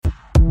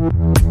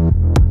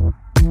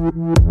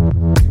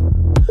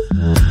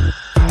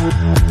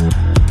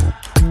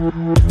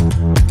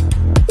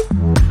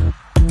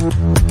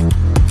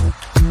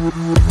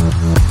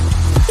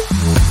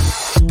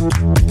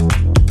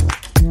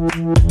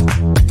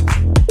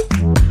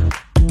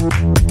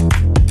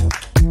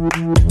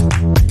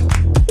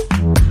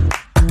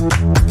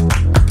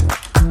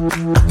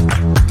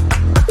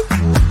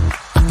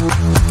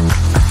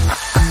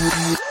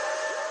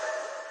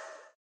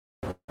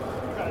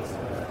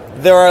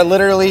There are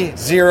literally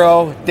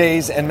 0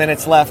 days and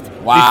minutes left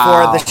before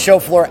the show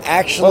floor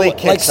actually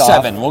kicks off.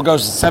 Like 7. We'll go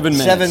 7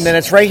 minutes. 7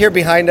 minutes. Right here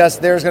behind us,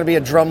 there's going to be a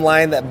drum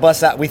line that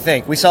busts out, we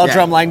think. We saw a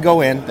drum line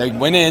go in. They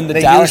went in, the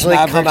Dallas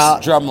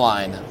Mavericks drum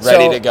line,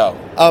 ready to go.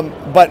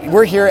 But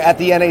we're here at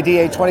the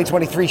NADA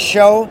 2023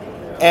 show,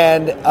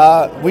 and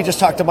we just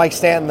talked to Mike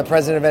Stanton, the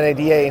president of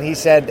NADA, and he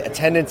said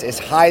attendance is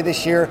high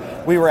this year.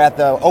 We were at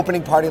the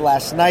opening party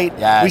last night.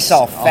 Yes. We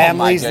saw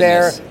families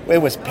there.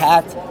 It was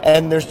packed,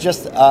 and there's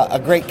just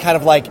a great kind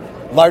of like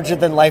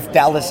larger-than-life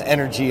Dallas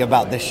energy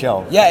about this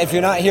show. Yeah, if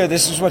you're not here,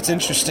 this is what's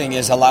interesting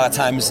is a lot of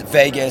times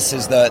Vegas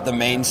is the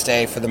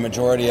mainstay for the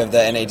majority of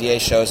the NADA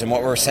shows, and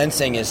what we're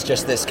sensing is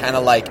just this kind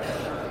of like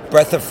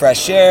breath of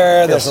fresh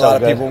air. There's a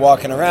lot of people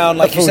walking around.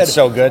 Like you said,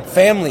 so good.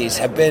 Families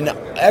have been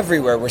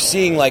everywhere. We're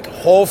seeing like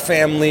whole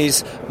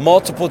families,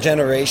 multiple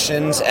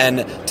generations,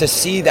 and to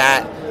see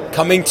that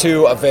coming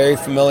to a very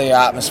familiar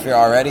atmosphere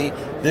already,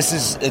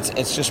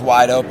 it's just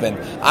wide open.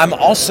 I'm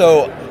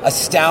also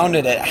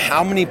astounded at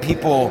how many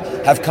people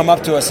have come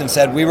up to us and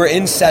said, we were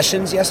in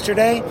sessions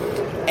yesterday,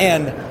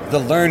 and the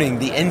learning,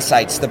 the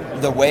insights,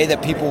 the way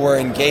that people were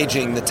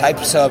engaging, the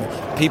types of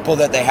people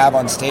that they have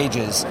on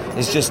stages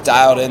is just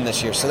dialed in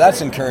this year. So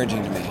that's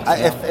encouraging to me.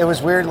 It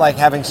was weird like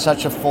having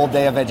such a full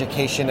day of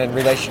education and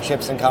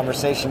relationships and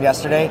conversation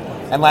yesterday,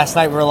 and last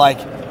night we were like,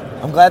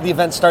 I'm glad the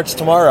event starts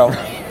tomorrow.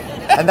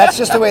 And that's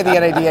just the way the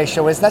NADA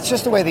show is. That's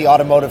just the way the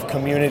automotive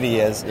community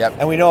is. Yep.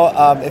 And we know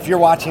if you're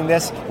watching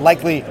this,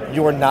 likely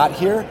you're not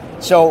here.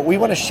 So we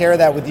want to share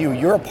that with you.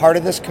 You're a part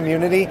of this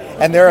community,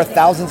 and there are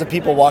thousands of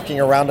people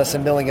walking around us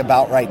and milling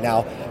about right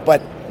now.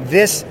 But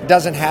this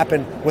doesn't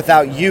happen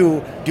without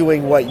you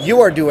doing what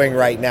you are doing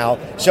right now.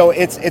 So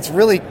it's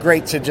really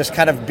great to just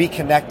kind of be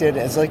connected.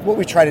 It's like what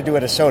we try to do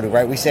at ASOTU,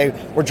 right? We say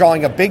we're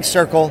drawing a big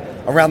circle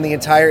around the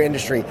entire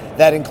industry.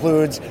 That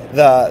includes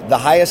the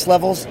highest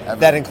levels,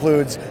 that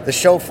includes the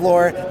show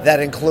floor,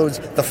 that includes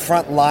the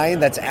front line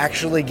that's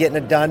actually getting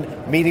it done,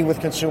 meeting with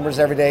consumers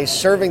every day,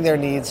 serving their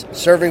needs,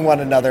 serving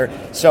one another.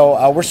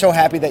 So we're so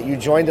happy that you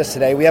joined us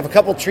today. We have a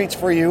couple treats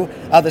for you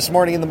this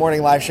morning in the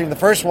morning live stream. The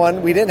first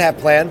one we didn't have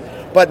planned,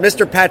 but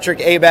Mr.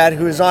 Patrick Abad,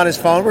 who is on his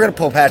phone, we're going to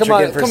pull Patrick in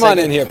for a second. Come on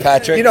in here,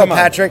 Patrick. You know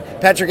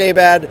Patrick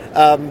Abad,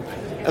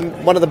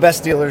 one of the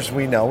best dealers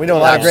we know. We know a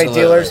lot of great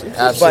dealers.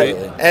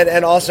 Absolutely.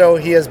 And also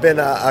he has been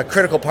a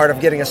critical part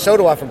of getting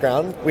ASOTU off the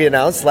ground, we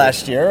announced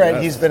last year,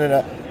 and he's been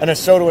an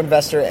ASOTU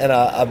investor and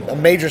a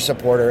major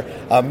supporter,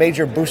 a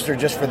major booster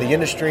just for the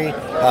industry,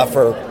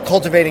 for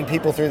cultivating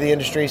people through the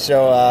industry.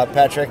 So,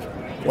 Patrick.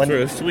 That's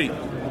very sweet.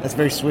 That's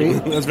very sweet?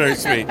 That's very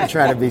sweet. I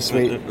try to be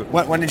sweet.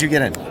 When did you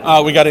get in?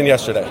 We got in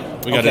yesterday.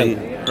 We got in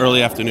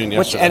early afternoon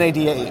yesterday. Which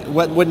NADA,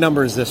 what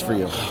number is this for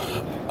you?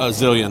 A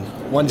zillion.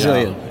 1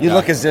 zillion. You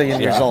look a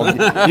zillion years old.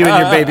 You and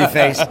your baby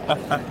face.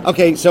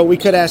 Okay, so we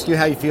could ask you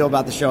how you feel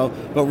about the show,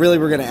 but really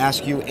we're going to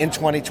ask you in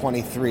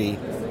 2023,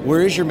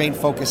 where is your main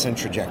focus and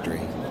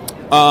trajectory?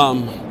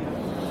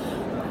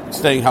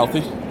 Staying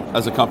healthy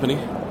as a company,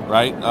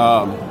 right?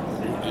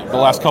 The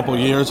last couple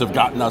of years have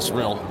gotten us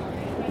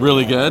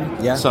really good.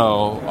 Yeah.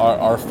 So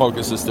our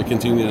focus is to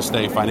continue to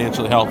stay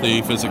financially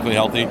healthy, physically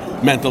healthy,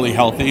 mentally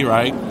healthy,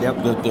 right?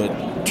 Yep.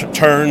 The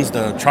turns,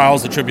 the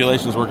trials, the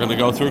tribulations we're going to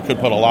go through could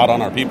put a lot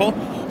on our people.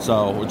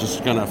 So we're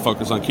just going to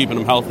focus on keeping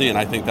them healthy, and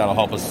I think that'll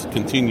help us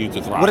continue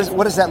to thrive.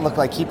 What does that look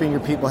like, keeping your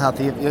people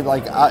healthy?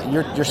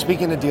 You're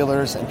speaking to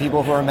dealers and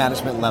people who are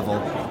management level.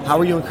 How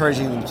are you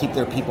encouraging them to keep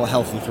their people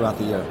healthy throughout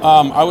the year?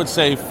 I would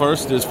say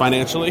first is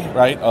financially,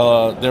 right?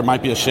 There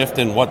might be a shift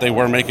in what they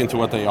were making to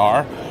what they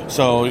are.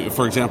 So,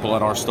 for example,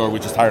 at our store, we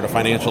just hired a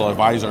financial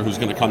advisor who's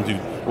going to come do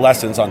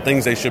lessons on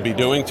things they should be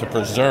doing to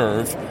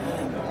preserve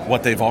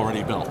what they've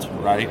already built,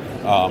 right?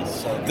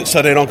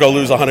 So they don't go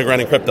lose $100,000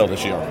 in crypto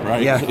this year,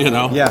 right? Yeah. You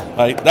know? Yeah.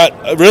 Like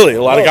that, really,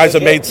 a lot of guys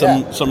have made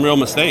some real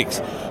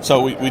mistakes.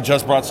 So we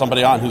just brought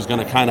somebody on who's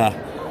going to kind of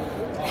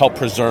help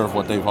preserve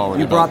what they've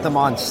already You brought them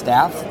on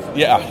staff?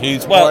 Yeah,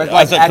 he's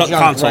as a adjunct,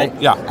 consult.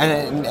 right? Yeah,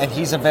 and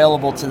he's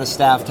available to the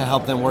staff to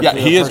help them work. Yeah,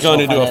 through he their is going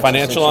to do a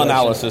financial situation.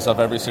 analysis of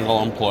every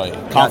single employee,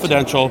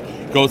 confidential.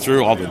 Go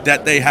through all the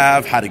debt they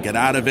have, how to get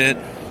out of it,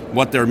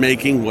 what they're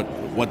making,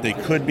 what they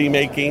could be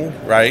making,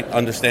 right?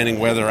 Understanding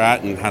where they're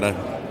at and how to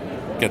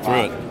get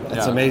through it.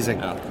 That's amazing.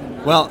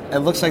 Yeah. Well, it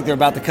looks like they're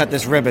about to cut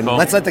this ribbon. Cool.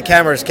 Let's let the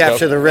cameras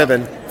capture the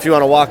ribbon. If you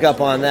want to walk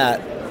up on that.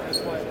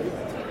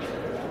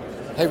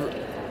 Hey,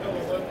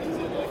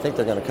 I think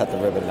they're going to cut the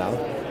ribbon now.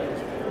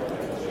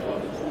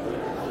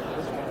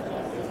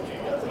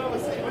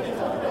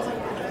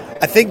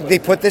 I think they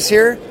put this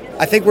here.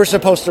 I think we're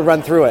supposed to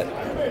run through it.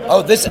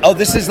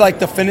 This is like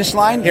the finish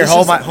line. Here,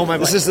 hold my.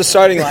 This is the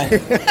starting line.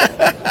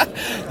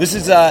 This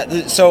is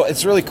so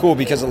it's really cool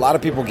because a lot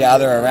of people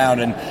gather around,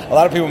 and a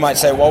lot of people might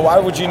say, "Well, why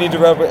would you need to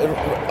rub?" Here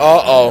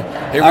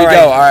we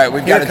go. All right,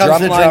 we've got a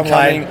drum line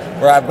coming.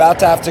 We're about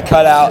to have to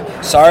cut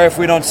out. Sorry if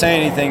we don't say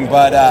anything,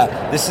 but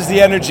this is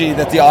the energy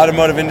that the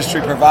automotive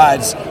industry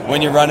provides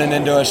when you're running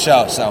into a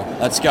show. So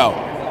let's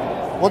go.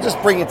 We'll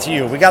just bring it to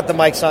you. We got the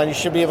mics on. You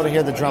should be able to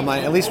hear the drum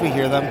line. At least we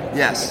hear them.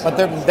 Yes. But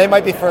they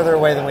might be further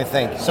away than we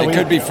think. So it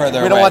could be further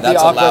away. We don't want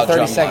That's the awkward 30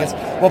 drum seconds.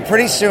 line. Well,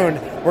 pretty soon,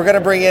 we're going to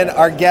bring in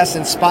our guests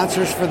and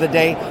sponsors for the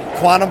day,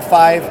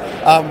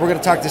 Quantum5. We're going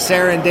to talk to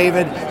Sarah and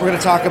David. We're going to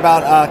talk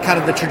about kind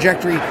of the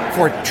trajectory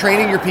for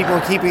training your people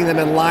and keeping them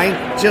in line.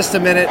 Just a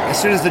minute,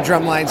 as soon as the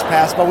drum lines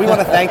pass. But we want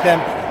to thank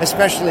them,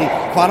 especially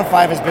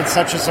Quantum5 has been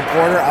such a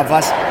supporter of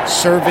us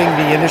serving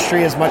the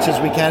industry as much as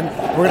we can.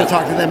 We're going to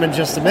talk to them in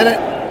just a minute.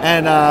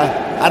 And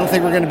I don't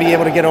think we're going to be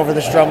able to get over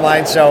this drum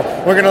line, so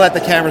we're going to let the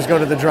cameras go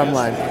to the drum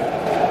line.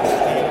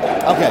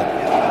 Okay.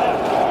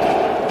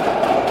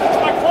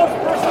 My close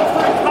personal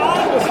friend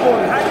Colin this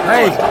morning. How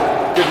you doing?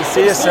 Hey, good to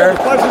see you, sir.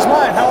 The pleasure's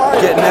mine. How are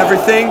you? Getting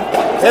everything?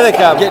 Here they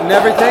come. Getting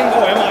everything?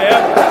 Oh, am I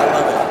ever?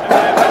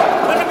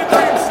 Living the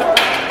dream, sir.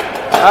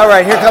 All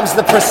right, here comes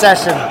the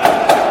procession.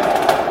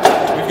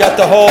 We've got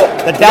the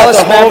Dallas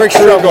Mavericks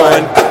crew drum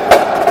going.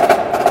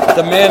 line.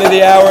 The man of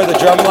the hour, the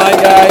drum line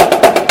guy.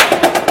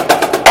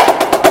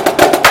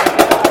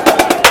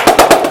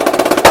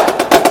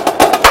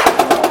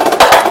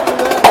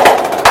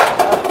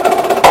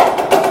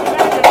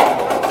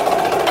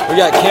 We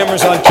got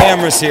cameras on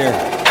cameras here.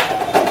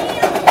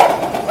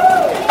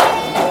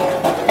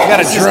 We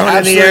got a drone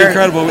in the air.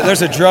 Incredible.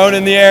 There's a drone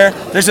in the air.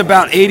 There's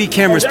about 80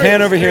 cameras.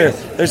 Pan over here.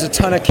 There's a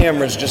ton of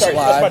cameras just Sorry,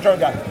 that's my live. drone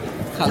guy.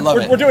 I love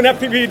it. We're doing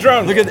FPV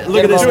drone. Look at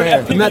this right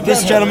here. You met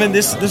this gentleman.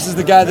 This is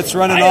the guy that's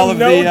running all of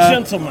the.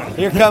 Gentleman.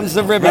 Here comes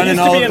the ribbon. I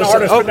used to be an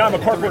artist, but now I'm a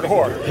corporate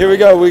whore. Here we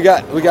go. We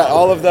got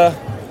all of the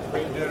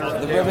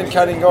ribbon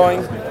cutting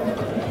going.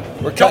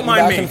 We're cutting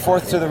back and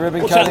forth to the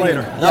ribbon cutting. Chat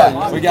later.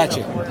 Yeah, we got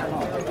you.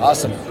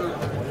 Awesome.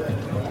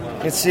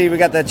 You can see we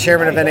got the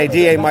chairman of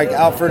NADA, Mike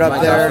Alford,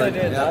 up there.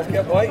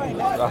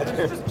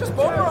 Just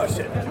bone rush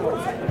it.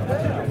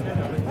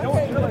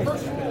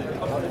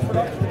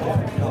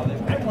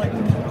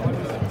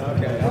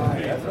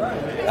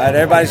 All right,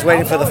 everybody's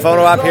waiting for the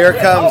photo op. Here it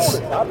comes.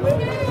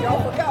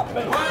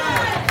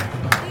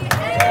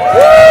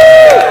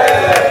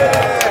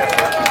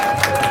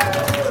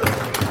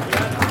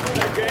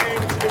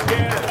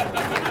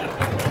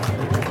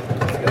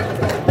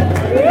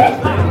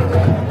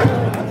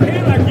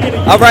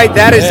 All right,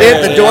 that is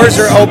it. The doors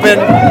are open.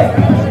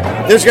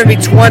 There's going to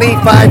be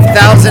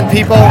 25,000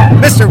 people.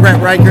 Mr.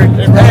 Rhett Reichert.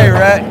 Hey,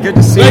 Rhett. Good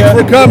to see you.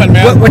 Thanks for coming,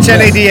 man. Which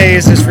NADA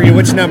is this for you?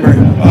 Which number?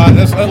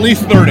 That's at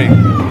least 30.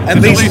 At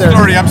least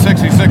 30. I'm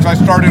 66. I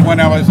started when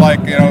I was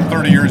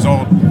 30 years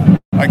old.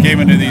 I came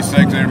into these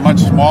things. They're much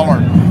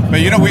smaller. But,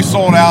 we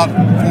sold out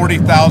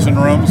 40,000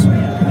 rooms.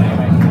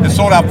 It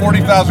sold out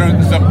 40,000.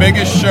 It's the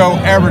biggest show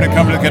ever to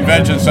come to the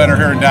convention center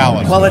here in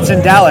Dallas. Well, it's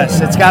in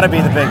Dallas. It's got to be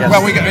the biggest.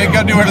 Well, we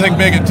got to do everything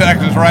big in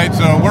Texas, right?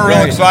 So we're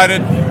real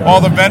excited. All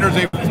the vendors,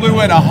 they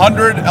flew in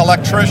 100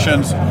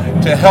 electricians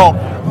to help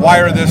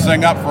wire this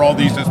thing up for all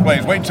these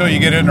displays. Wait until you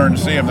get in there and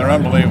see them. They're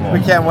unbelievable. We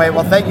can't wait.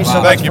 Well, thank you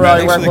so much for all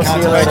your work. We'll see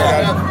you later.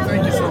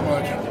 Thank you so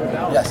much.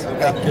 Yes.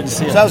 Good to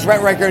see you. So that was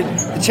Rhett Reichert,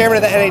 the chairman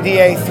of the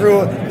NADA,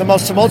 through the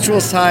most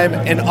tumultuous time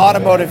in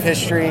automotive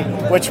history,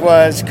 which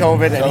was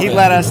COVID, and he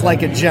led us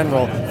like a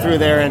general through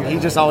there, and he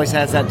just always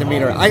has that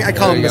demeanor. I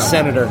call him the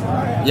senator.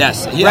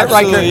 Yes, he Rhett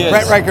absolutely is.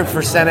 Reichert, Rhett Reichert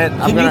for Senate.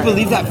 Can you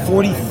believe that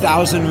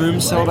 40,000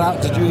 rooms sold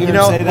out? Did you hear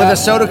him say that? With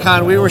a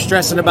SodaCon, we were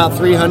stressing about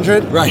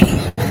 300. Right.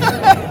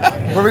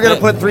 Were we going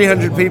to put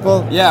 300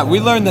 people? Yeah,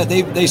 we learned that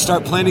they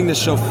start planning this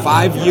show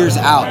 5 years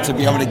out to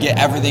be able to get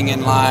everything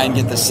in line,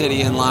 get the city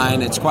in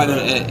line. It's quite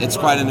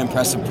an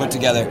impressive put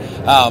together.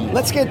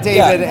 Let's get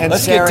David and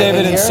let's Sarah. Let's get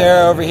David and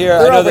Sarah over here.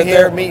 They're I know over that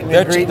here meeting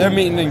and greeting. They're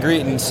meeting and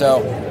greeting.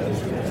 So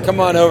come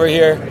on over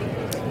here.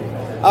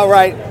 All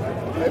right.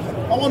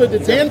 I wanted to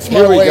dance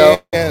my way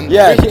in.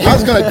 Yeah, I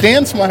was going to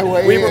dance my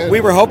way in. We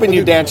were hoping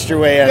you danced your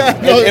way in. Yeah,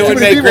 no, it would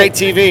make great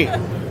TV.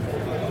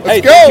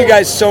 Thank you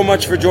guys so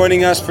much for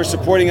joining us, for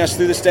supporting us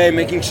through this day,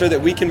 making sure that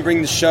we can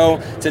bring the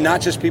show to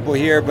not just people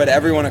here, but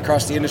everyone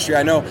across the industry.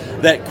 I know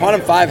that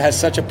Quantum5 has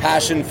such a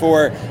passion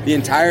for the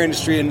entire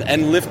industry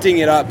and lifting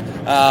it up,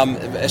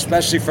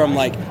 especially from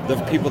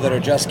the people that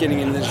are just getting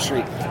in the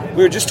industry.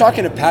 We were just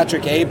talking to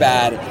Patrick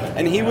Abad,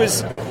 and he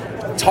was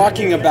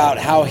talking about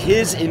how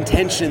his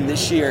intention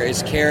this year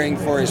is caring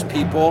for his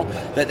people,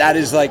 that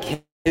is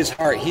his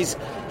heart.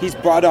 He's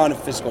brought on a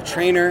physical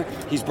trainer.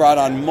 He's brought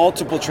on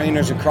multiple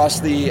trainers across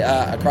the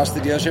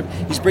dealership.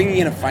 He's bringing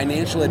in a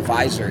financial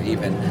advisor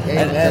even.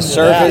 And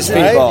service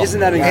people. Right? Isn't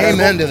that incredible?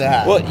 Amen to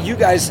that. Well, you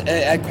guys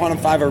at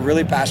Quantum5 are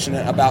really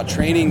passionate about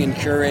training and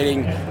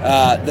curating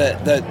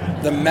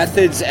the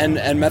methods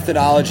and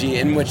methodology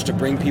in which to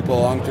bring people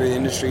along through the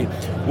industry.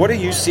 What are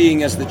you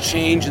seeing as the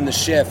change and the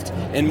shift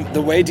in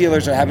the way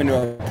dealers are having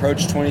to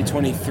approach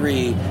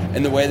 2023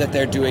 and the way that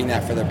they're doing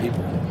that for their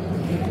people?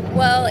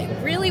 Well,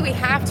 really, we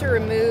have to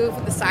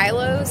remove the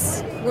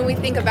silos when we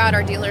think about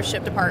our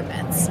dealership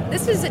departments.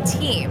 This is a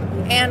team,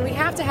 and we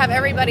have to have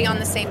everybody on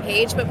the same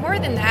page. But more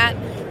than that,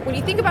 when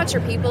you think about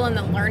your people and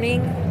the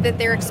learning that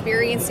they're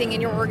experiencing in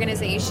your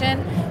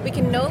organization, we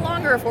can no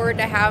longer afford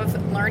to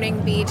have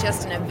learning be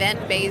just an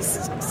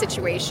event-based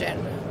situation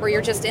where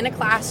you're just in a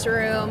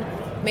classroom.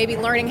 Maybe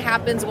learning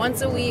happens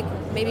once a week,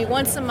 maybe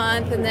once a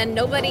month, and then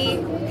nobody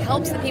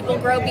helps the people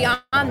grow beyond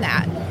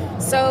that.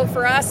 So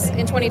for us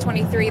in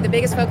 2023, the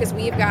biggest focus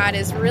we've got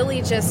is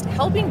really just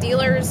helping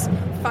dealers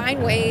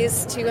find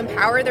ways to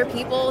empower their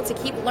people to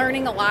keep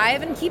learning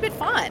alive and keep it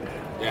fun.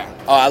 Yeah.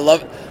 Oh,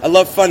 I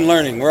love fun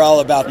learning. We're all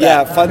about that.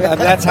 Yeah, fun. I mean,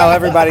 that's how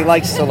everybody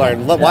likes to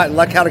learn.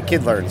 Look how the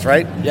kid learns,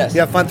 right? Yes. You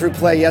have fun through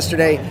play.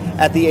 Yesterday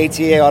at the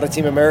ATA Auto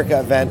Team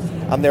America event,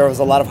 there was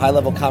a lot of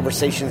high-level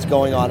conversations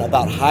going on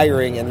about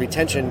hiring and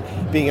retention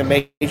being a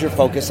major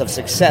focus of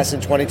success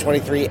in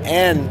 2023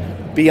 and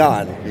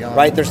beyond.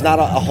 Right? There's not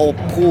a whole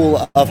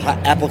pool of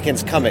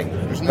applicants coming.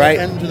 There's no right?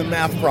 end to the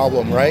math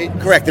problem, right?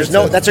 Correct.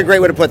 That's a great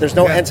way to put it. There's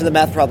no end to the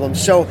math problem.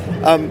 So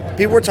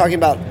people were talking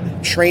about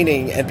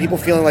training and people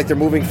feeling like they're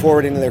moving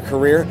forward into their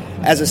career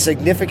as a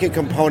significant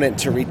component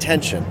to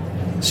retention.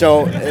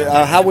 So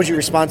how would you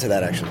respond to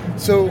that, actually?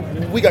 So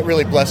we got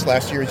really blessed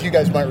last year, as you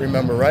guys might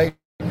remember, right?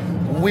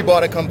 We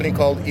bought a company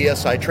called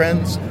ESI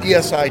Trends.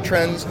 ESI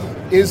Trends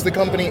is the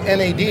company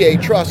NADA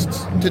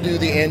trusts to do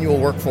the annual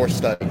workforce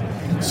study.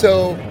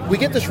 So we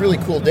get this really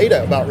cool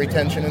data about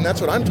retention, and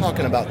that's what I'm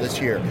talking about this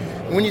year.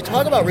 And when you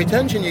talk about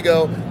retention, you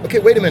go, okay,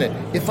 wait a minute.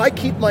 If I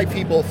keep my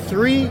people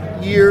 3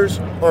 years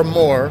or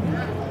more,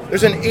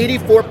 there's an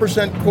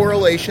 84%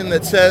 correlation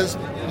that says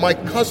my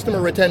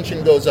customer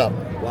retention goes up.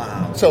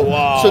 Wow. So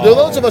to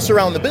those of us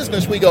around the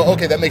business, we go,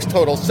 okay, that makes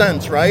total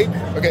sense, right?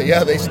 Okay,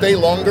 yeah, they stay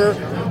longer.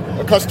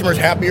 A customer's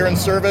happier in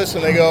service,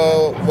 and they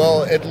go,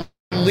 well, at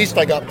least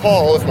I got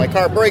Paul if my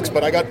car breaks,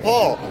 but I got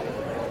Paul.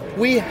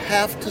 We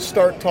have to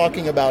start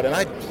talking about, and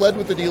I pled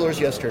with the dealers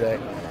yesterday,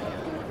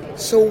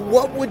 so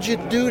what would you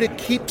do to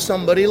keep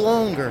somebody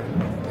longer?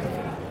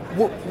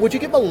 Would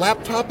you give them a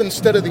laptop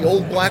instead of the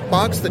old black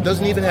box that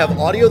doesn't even have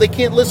audio? They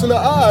can't listen to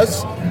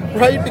us,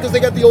 right? Because they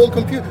got the old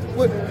computer.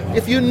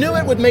 If you knew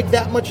it would make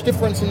that much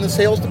difference in the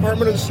sales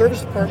department or the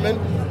service department,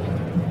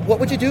 what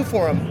would you do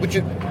for them? Would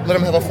you let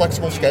them have a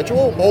flexible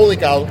schedule? Holy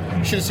cow,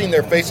 you should have seen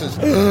their faces.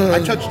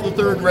 I touched the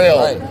third rail.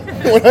 Right.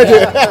 When I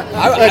did.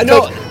 I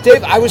know,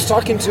 Dave, I was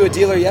talking to a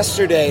dealer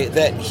yesterday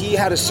that he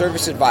had a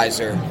service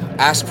advisor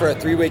ask for a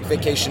 3-week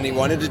vacation. He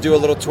wanted to do a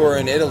little tour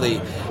in Italy,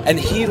 and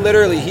he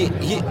literally,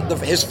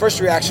 his first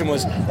reaction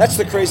was, that's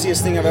the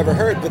craziest thing I've ever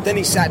heard. But then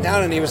he sat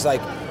down and he was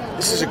like,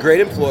 this is a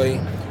great employee.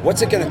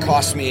 What's it going to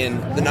cost me in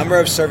the number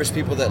of service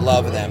people that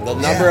love them, the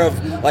number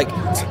of,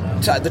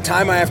 the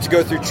time I have to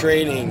go through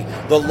training,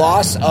 the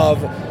loss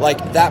of,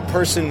 that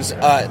person's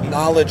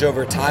knowledge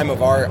over time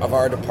of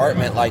our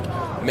department,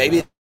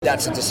 maybe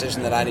that's a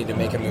decision that I need to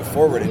make and move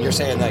forward. And you're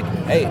saying,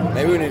 hey,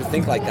 maybe we need to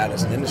think like that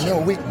as an industry. No,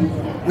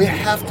 we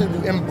have to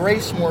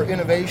embrace more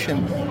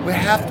innovation. We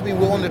have to be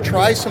willing to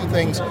try some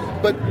things.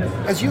 But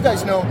as you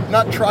guys know,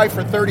 not try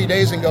for 30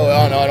 days and go,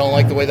 oh, no, I don't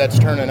like the way that's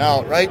turning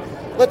out, right?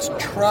 Let's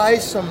try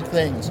some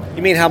things.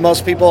 You mean how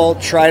most people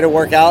try to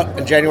work out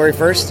on January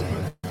 1st?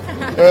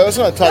 Let's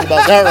not talk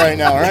about that right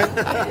now, all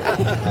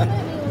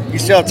right? You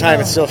still have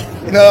time. It's still...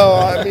 No,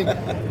 I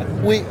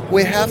mean,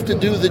 we have to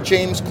do the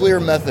James Clear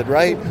method,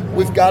 right?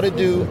 We've got to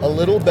do a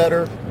little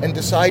better and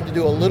decide to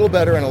do a little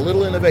better and a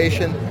little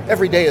innovation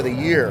every day of the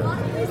year.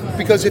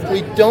 Because if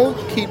we don't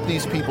keep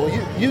these people,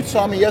 you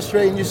saw me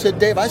yesterday and you said,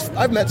 Dave,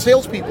 I've met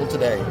salespeople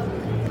today.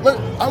 Look,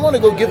 I want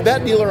to go give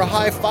that dealer a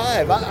high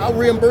five. I'll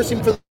reimburse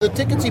him for the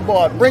tickets he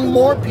bought. Bring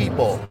more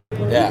people,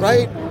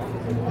 right?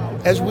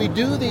 As we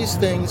do these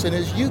things, and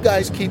as you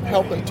guys keep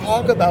helping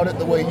talk about it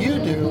the way you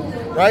do,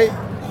 right,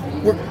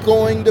 we're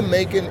going to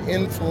make an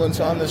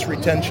influence on this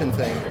retention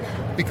thing.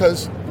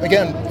 Because,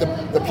 again,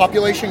 the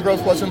population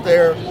growth wasn't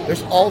there.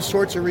 There's all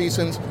sorts of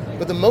reasons.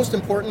 But the most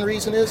important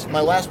reason is,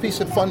 my last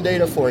piece of fun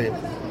data for you,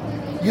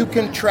 you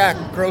can track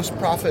gross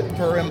profit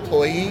per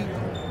employee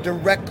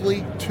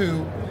directly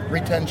to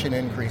retention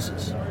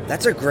increases.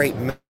 That's a great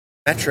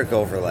metric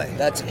overlay.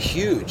 That's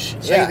huge.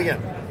 Say it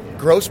again.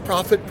 Gross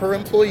profit per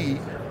employee.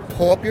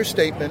 Pull up your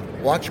statement,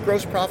 watch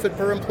gross profit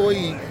per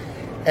employee,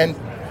 and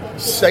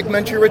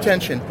segment your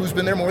retention. Who's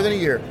been there more than a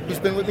year? Who's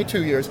been with me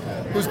 2 years?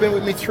 Who's been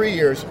with me 3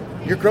 years?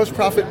 Your gross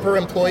profit per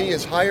employee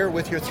is higher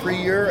with your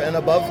 3-year and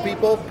above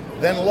people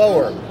than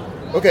lower.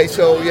 Okay,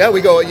 so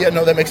we go,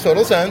 that makes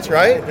total sense,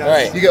 right?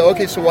 Right. You go,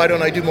 okay, so why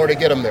don't I do more to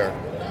get them there?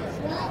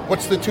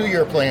 What's the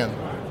 2-year plan?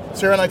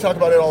 Sarah and I talk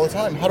about it all the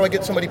time. How do I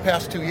get somebody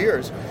past 2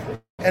 years?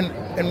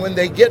 And when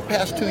they get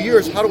past 2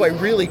 years, how do I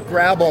really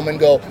grab them and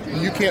go,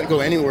 you can't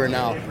go anywhere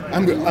now.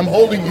 I'm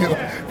holding you,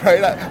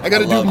 right? I got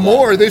to do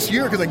more this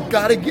year because I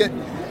got to get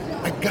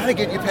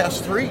you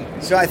past 3.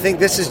 So I think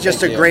this is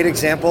just a great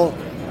example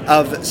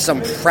of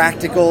some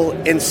practical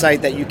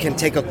insight that you can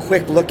take a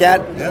quick look at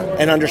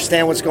and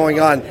understand what's going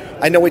on.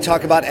 I know we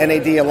talk about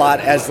NAD a lot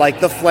as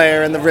the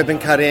flair and the ribbon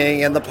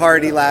cutting and the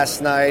party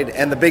last night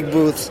and the big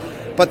booths,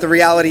 but the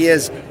reality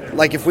is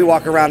like if we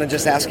walk around and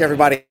just ask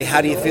everybody,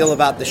 how do you feel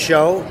about the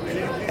show?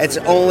 It's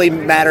only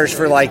matters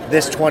for like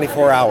this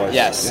 24 hours.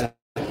 Yes.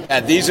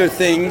 These are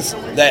things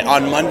that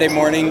on Monday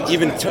morning,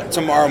 even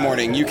tomorrow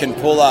morning, you can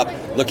pull up,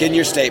 look in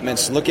your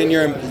statements,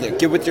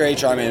 get with your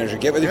HR manager,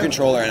 get with your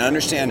controller, and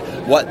understand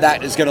what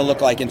that is going to look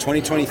like in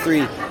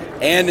 2023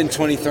 and in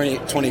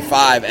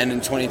 2025 and in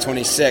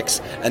 2026.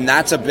 And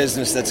that's a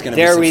business that's going to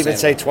be Dare we even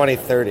say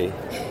 2030?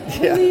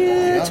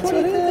 Yeah.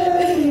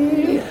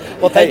 2030.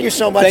 Well, thank you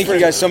so much. Thank you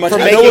guys so much. For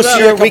I making know we'll see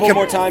you sure a we couple can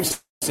more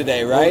times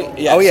today, right?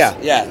 Yes. Oh, yeah.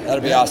 Yeah, that'll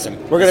be awesome.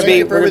 We're going to Thank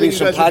you be for everything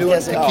some you guys are doing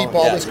podcasts. to keep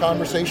all this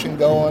conversation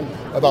going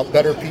about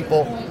better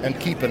people and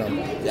keeping them.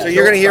 So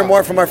you're going to hear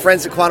more from our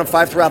friends at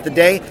Quantum5 throughout the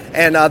day,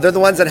 and they're the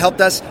ones that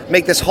helped us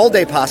make this whole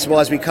day possible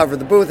as we cover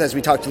the booth, as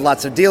we talk to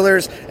lots of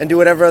dealers, and do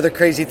whatever other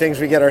crazy things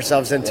we get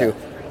ourselves into. Yeah.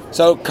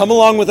 So come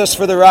along with us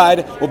for the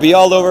ride. We'll be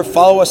all over.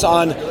 Follow us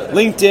on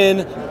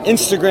LinkedIn,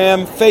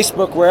 Instagram,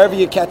 Facebook, wherever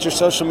you catch your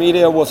social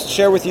media. We'll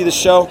share with you the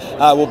show.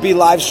 We'll be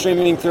live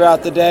streaming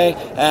throughout the day,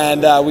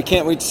 and we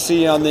can't wait to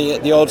see you on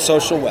the old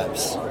social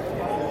webs.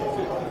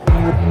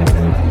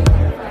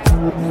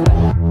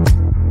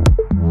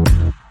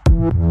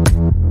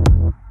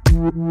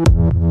 Thank you.